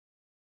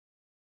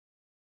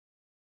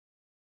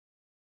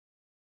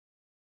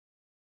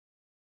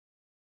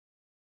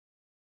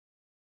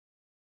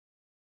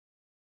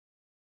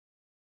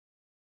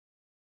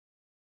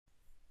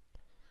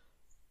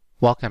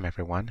Welcome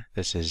everyone,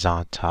 this is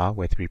Zan Ta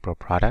with Repro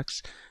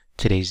Products.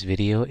 Today's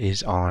video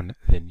is on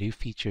the new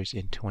features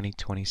in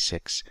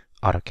 2026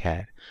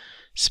 AutoCAD,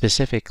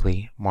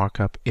 specifically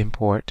Markup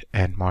Import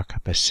and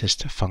Markup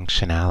Assist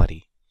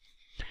functionality.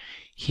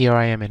 Here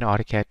I am in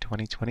AutoCAD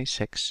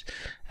 2026.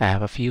 I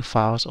have a few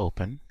files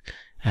open.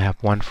 I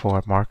have one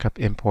for Markup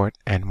Import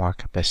and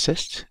Markup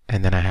Assist,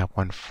 and then I have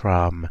one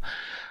from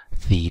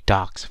the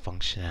Docs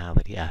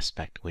functionality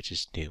aspect, which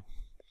is new.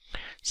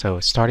 So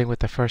starting with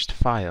the first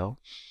file,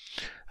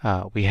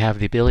 we have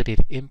the ability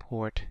to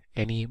import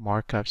any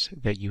markups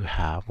that you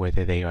have,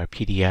 whether they are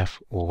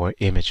PDF or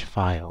image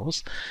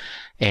files.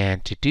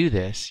 And to do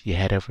this, you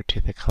head over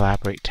to the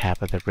Collaborate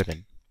tab of the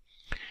ribbon.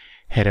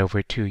 Head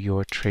over to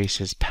your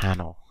Traces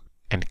panel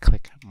and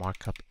click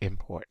Markup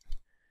Import.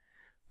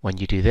 When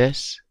you do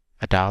this,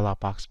 a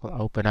dialog box will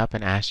open up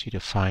and ask you to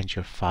find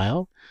your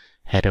file.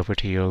 Head over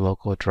to your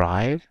local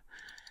drive,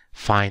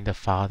 find the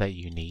file that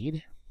you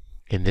need.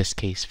 In this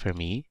case for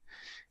me,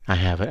 I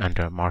have it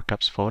under a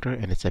Markups folder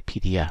and it's a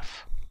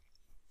PDF.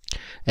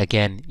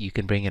 Again, you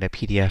can bring in a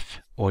PDF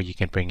or you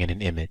can bring in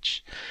an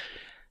image.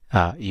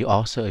 You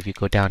also, if you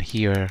go down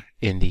here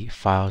in the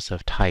files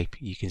of type,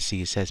 you can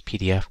see it says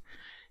PDF,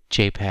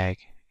 JPEG,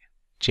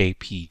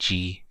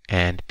 JPG,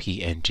 and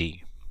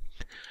PNG.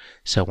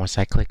 So once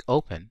I click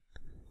open,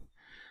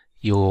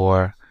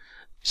 your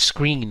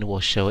screen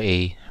will show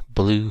a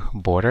blue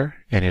border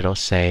and it'll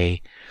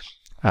say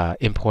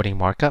importing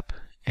markup,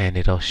 and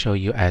it'll show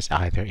you as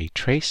either a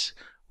trace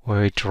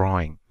or a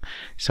drawing.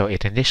 So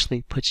it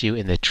initially puts you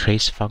in the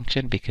trace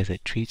function because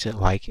it treats it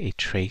like a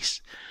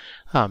trace.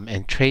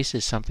 And trace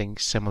is something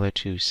similar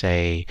to,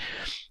 say,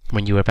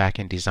 when you were back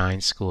in design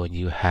school and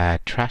you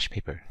had trash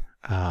paper,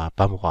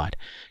 bumwad,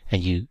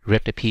 and you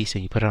ripped a piece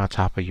and you put it on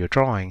top of your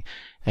drawing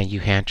and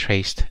you hand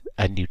traced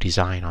a new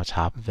design on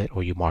top of it,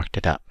 or you marked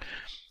it up.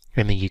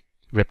 And then you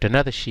ripped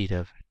another sheet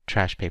of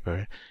trash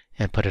paper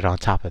and put it on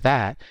top of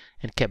that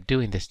and kept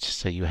doing this just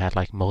so you had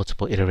like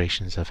multiple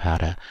iterations of how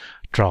to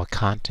draw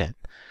content.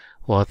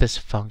 Well, this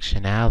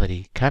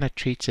functionality kind of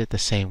treats it the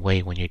same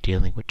way when you're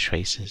dealing with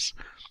traces.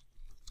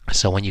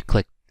 So when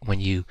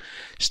you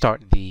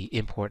start the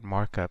import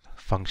markup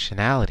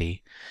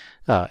functionality,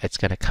 it's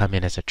going to come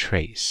in as a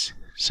trace.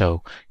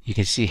 So you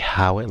can see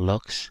how it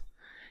looks.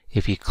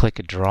 If you click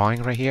a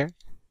drawing right here,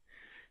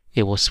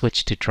 it will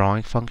switch to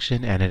drawing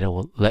function and it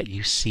will let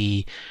you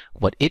see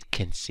what it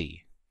can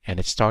see. And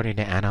it's starting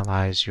to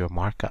analyze your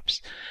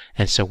markups.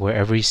 And so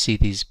wherever you see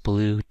these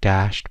blue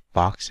dashed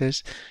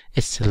boxes,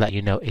 it's to let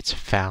you know it's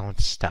found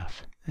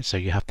stuff. And so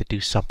you have to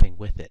do something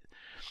with it.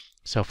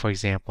 So for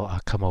example, I'll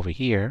come over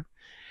here,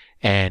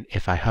 and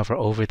if I hover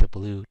over the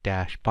blue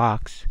dashed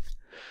box,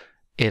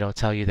 it'll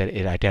tell you that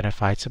it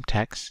identified some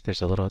text.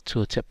 There's a little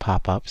tooltip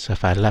pop up. So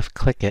if I left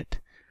click it,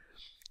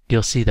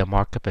 you'll see the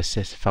Markup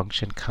Assist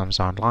function comes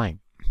online.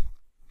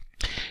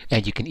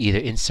 And you can either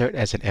insert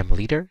as an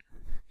mLeader,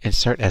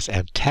 insert as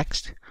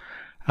text,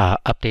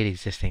 update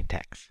existing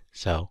text.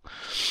 So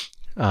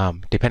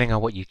depending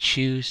on what you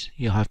choose,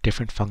 you'll have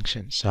different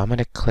functions. So I'm going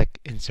to click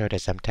insert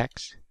as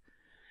text,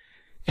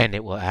 and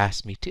it will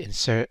ask me to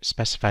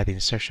specify the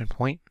insertion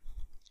point.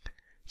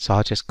 So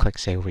I'll just click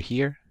say over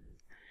here,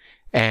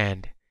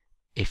 and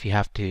if you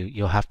have to,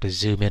 you'll have to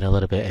zoom in a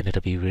little bit and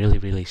it'll be really,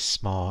 really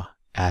small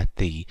at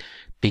the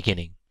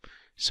beginning.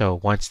 So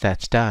once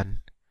that's done,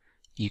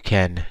 you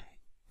can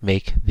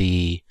make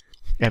the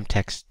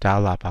text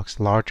dialog box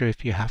larger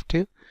if you have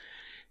to,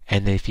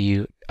 and if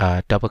you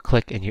double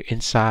click and you're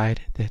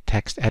inside the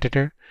text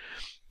editor,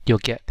 you'll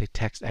get the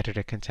text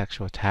editor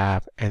contextual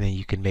tab, and then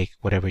you can make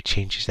whatever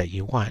changes that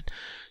you want.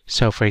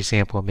 So for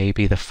example,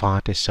 maybe the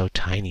font is so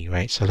tiny,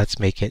 right? So let's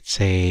make it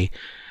say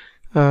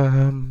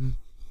 2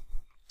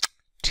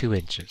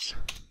 inches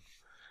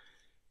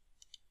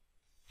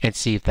and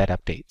see if that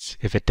updates.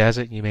 If it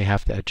doesn't, you may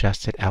have to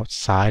adjust it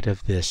outside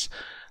of this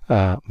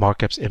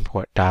markups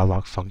import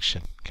dialog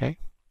function. Okay.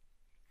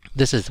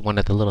 This is one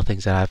of the little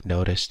things that I've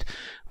noticed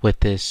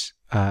with this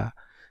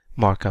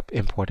Markup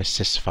Import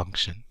Assist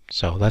function.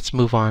 So let's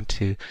move on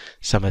to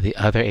some of the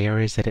other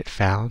areas that it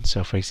found.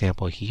 So for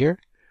example here,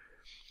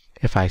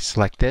 if I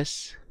select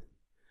this,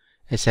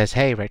 it says,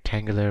 hey,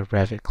 rectangular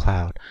Revit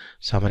cloud.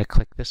 So I'm going to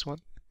click this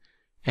one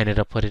and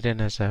it'll put it in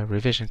as a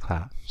revision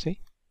cloud. See?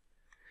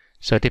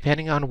 So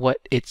depending on what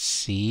it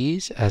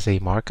sees as a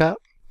markup,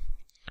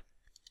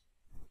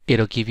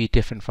 it'll give you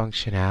different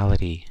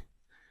functionality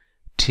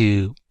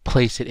to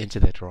place it into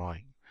the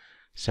drawing.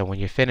 So when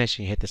you're finished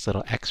and you hit this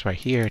little X right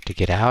here to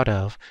get out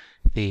of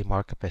the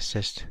Markup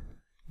Assist,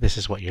 this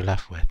is what you're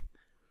left with.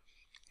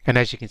 And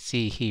as you can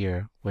see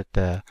here with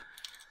the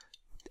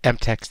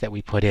text that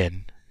we put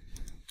in,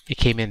 it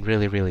came in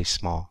really, really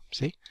small.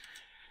 See?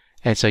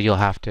 And so you'll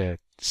have to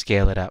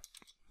scale it up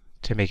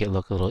to make it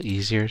look a little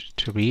easier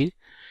to read.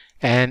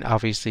 And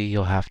obviously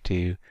you'll have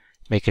to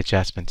make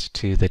adjustments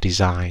to the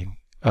design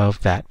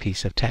of that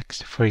piece of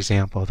text. For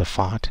example, the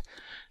font.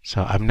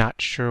 So I'm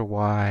not sure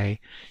why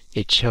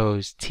it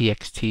chose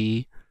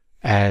TXT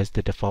as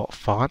the default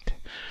font.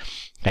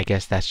 I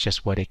guess that's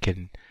just what it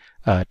can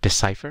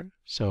decipher.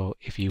 So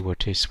if you were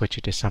to switch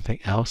it to something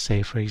else,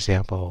 say for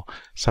example,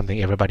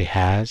 something everybody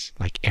has,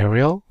 like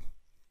Arial,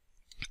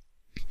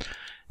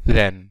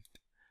 then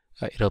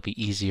it'll be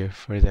easier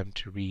for them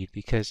to read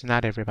because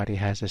not everybody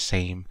has the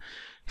same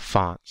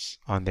fonts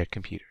on their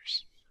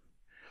computers.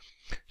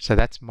 So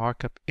that's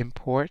Markup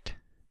Import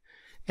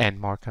and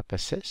Markup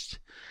Assist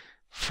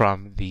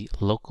from the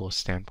local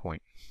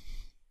standpoint.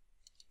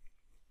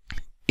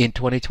 In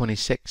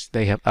 2026,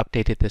 they have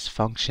updated this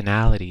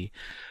functionality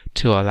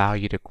to allow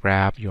you to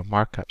grab your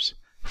markups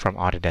from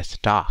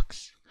Autodesk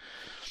Docs.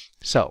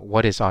 So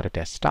what is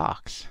Autodesk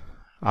Docs?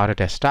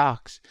 Autodesk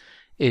Docs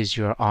is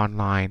your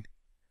online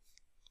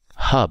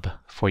hub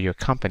for your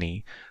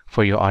company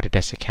for your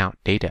Autodesk account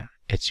data.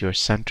 It's your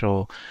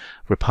central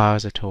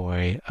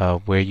repository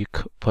of where you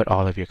put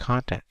all of your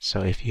content.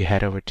 So if you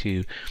head over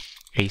to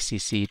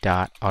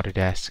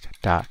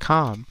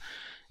acc.autodesk.com,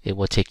 it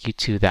will take you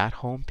to that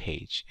home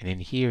page, and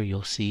in here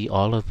you'll see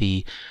all of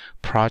the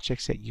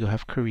projects that you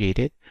have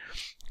created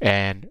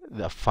and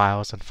the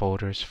files and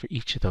folders for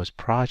each of those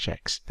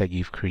projects that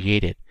you've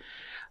created.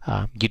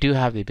 You do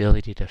have the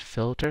ability to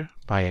filter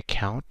by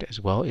account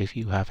as well if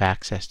you have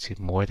access to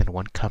more than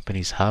one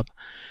company's hub.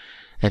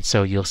 And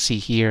so you'll see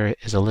here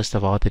is a list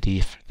of all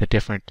the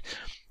different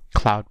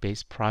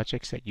cloud-based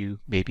projects that you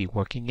may be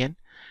working in.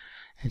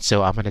 And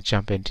so I'm going to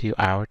jump into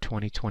our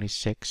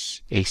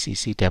 2026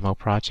 ACC demo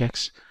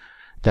projects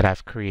that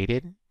I've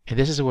created. And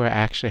this is where I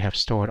actually have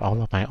stored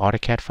all of my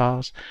AutoCAD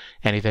files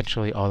and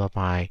eventually all of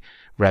my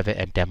Revit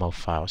and demo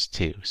files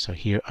too. So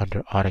here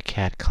under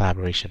AutoCAD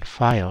collaboration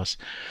files,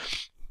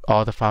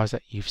 all the files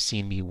that you've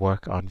seen me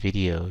work on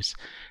videos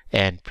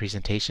and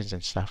presentations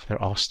and stuff,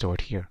 they're all stored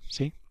here.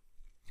 See?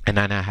 And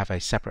then I have a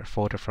separate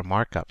folder for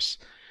markups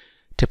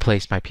to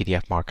place my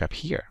PDF markup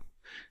here.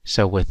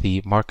 So with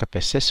the Markup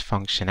Assist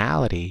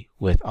functionality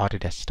with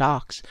Autodesk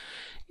Docs,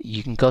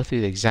 you can go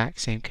through the exact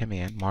same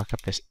command,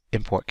 Markup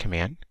Import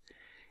command.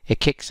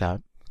 It kicks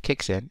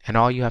in, and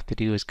all you have to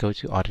do is go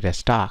to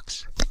Autodesk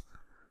Docs,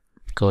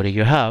 go to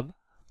your hub,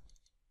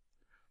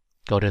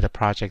 go to the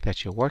project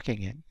that you're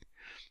working in,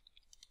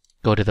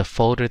 go to the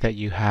folder that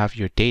you have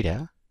your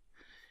data,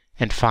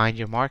 and find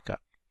your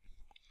markup.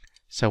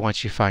 So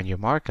once you find your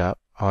markup,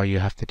 all you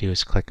have to do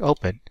is click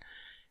Open,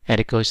 and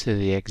it goes through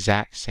the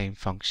exact same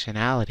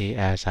functionality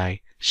as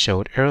I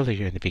showed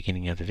earlier in the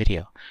beginning of the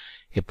video.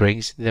 It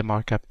brings the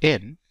markup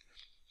in,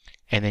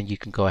 and then you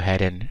can go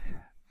ahead and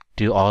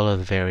do all of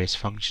the various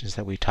functions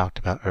that we talked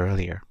about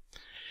earlier.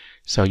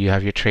 So you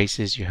have your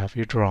traces, you have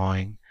your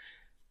drawing,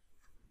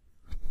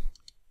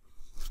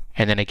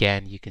 and then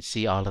again you can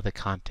see all of the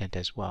content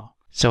as well.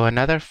 So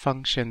another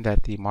function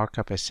that the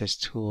Markup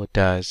Assist tool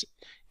does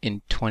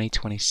in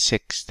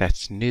 2026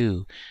 that's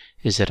new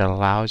is it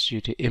allows you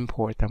to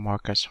import the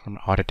markups from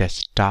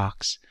Autodesk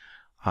Docs,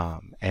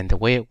 and the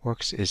way it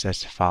works is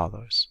as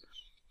follows.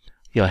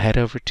 You'll head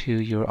over to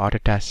your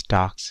Autodesk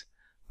Docs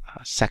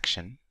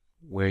section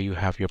where you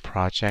have your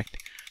project,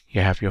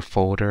 you have your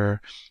folder,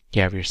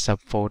 you have your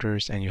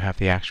subfolders, and you have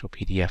the actual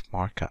PDF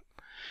markup.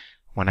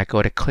 When I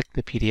go to click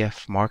the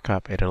PDF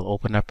markup, it'll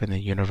open up in the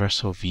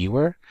Universal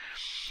Viewer,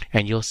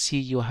 and you'll see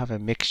you'll have a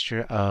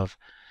mixture of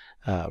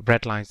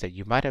red lines that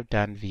you might have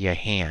done via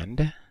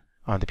hand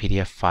on the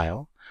PDF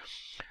file,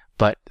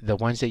 but the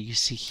ones that you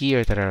see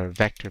here that are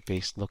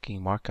vector-based looking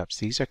markups,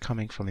 these are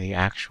coming from the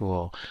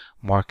actual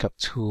markup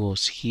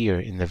tools here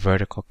in the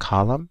vertical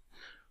column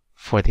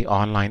for the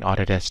online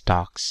Autodesk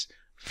Docs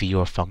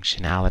viewer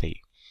functionality.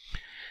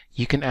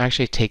 You can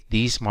actually take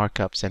these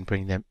markups and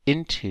bring them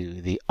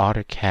into the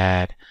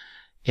AutoCAD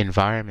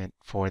environment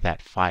for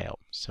that file.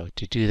 So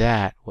to do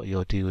that, what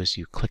you'll do is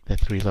you click the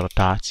three little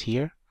dots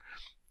here,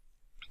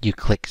 you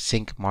click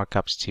Sync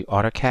Markups to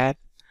AutoCAD,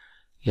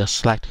 you'll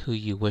select who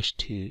you wish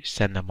to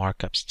send the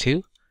markups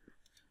to,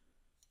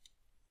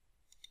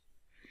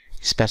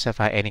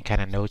 specify any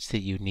kind of notes that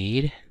you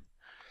need,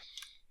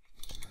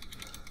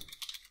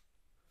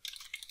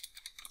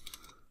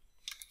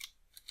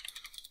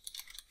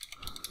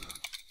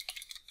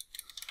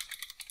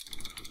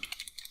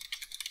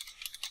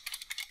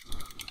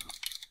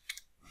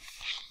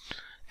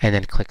 and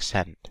then click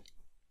Send.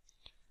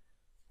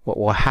 What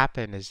will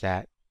happen is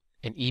that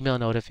an email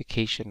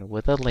notification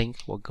with a link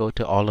will go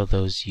to all of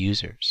those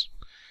users.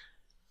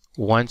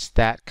 Once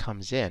that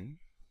comes in,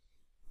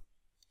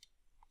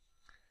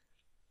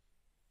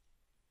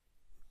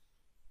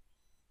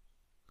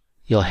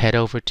 you'll head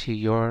over to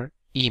your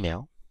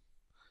email,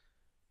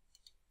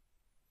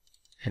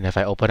 and if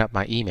I open up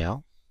my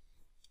email,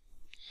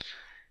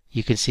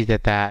 you can see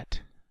that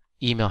that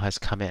email has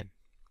come in.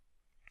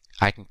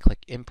 I can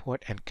click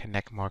Import and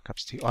Connect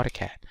Markups to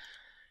AutoCAD.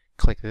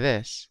 Click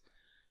this.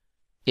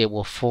 It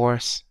will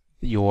force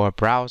your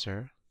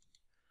browser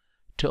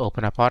to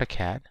open up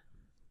AutoCAD,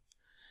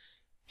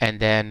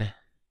 and then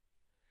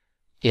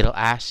it'll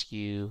ask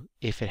you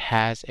if it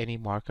has any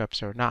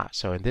markups or not.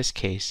 So in this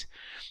case,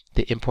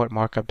 the Import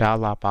Markup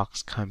dialog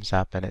box comes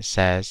up and it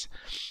says,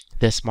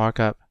 this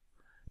markup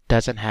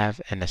doesn't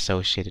have an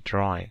associated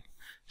drawing.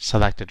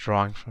 Select a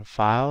drawing from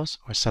files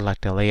or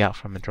select a layout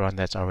from a drawing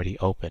that's already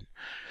open.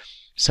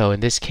 So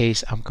in this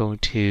case, I'm going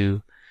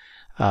to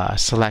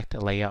select a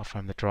layout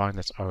from the drawing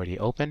that's already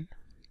open,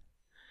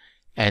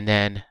 and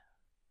then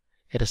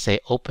it'll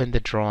say open the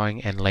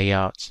drawing and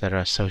layouts that are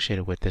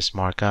associated with this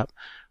markup.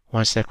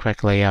 Once the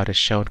correct layout is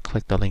shown,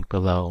 click the link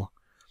below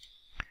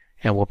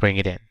and we'll bring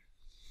it in.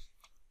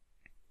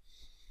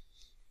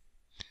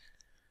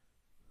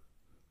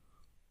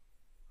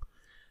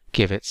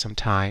 Give it some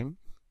time.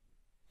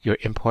 Your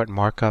import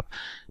markup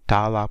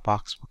dialog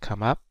box will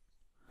come up.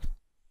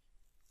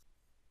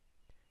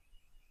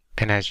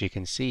 And as you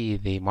can see,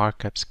 the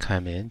markups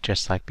come in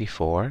just like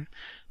before.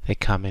 They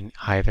come in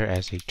either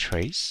as a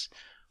trace,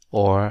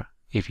 or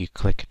if you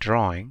click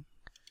drawing,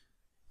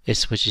 it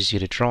switches you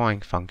to drawing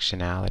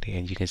functionality,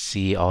 and you can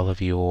see all of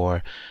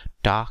your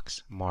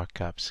docs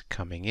markups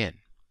coming in.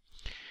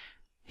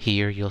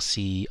 Here you'll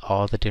see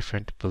all the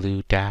different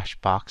blue dash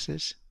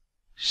boxes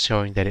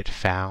showing that it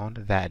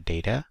found that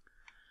data.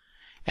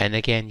 And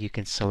again, you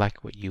can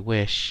select what you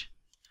wish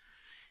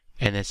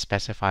and then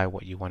specify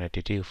what you wanted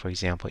to do. For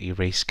example,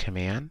 erase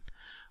command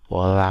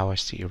will allow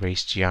us to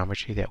erase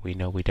geometry that we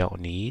know we don't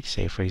need,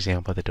 say for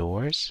example the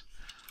doors.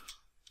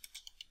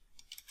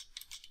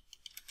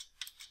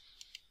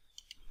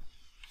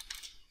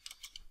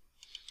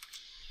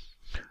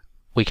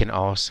 We can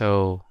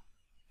also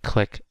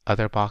click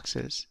other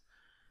boxes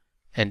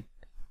and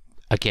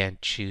again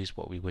choose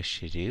what we wish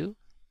to do.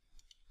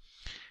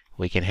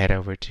 We can head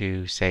over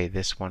to, say,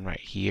 this one right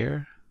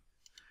here,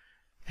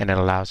 and it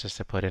allows us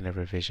to put in a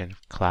revision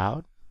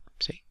cloud,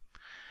 see,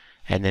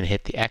 and then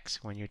hit the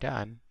X when you're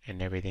done,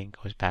 and everything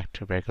goes back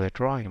to regular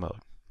drawing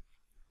mode.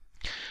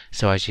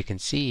 So as you can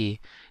see,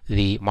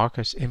 the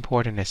Markup's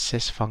import and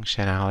assist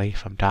functionality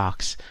from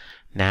docs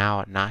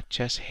now not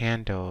just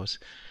handles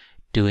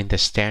doing the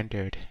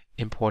standard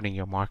importing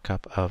your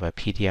markup of a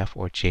PDF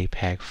or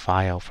JPEG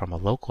file from a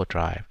local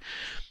drive,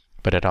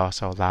 but it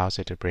also allows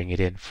it to bring it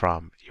in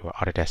from your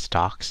Autodesk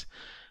Docs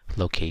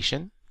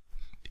location,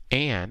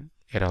 and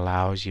it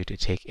allows you to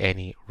take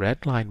any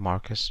redline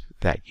markups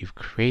that you've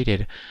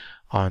created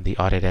on the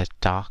Autodesk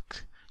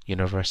Docs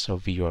Universal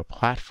Viewer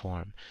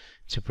platform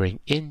to bring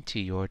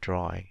into your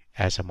drawing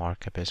as a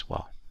markup as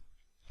well.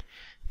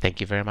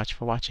 Thank you very much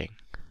for watching.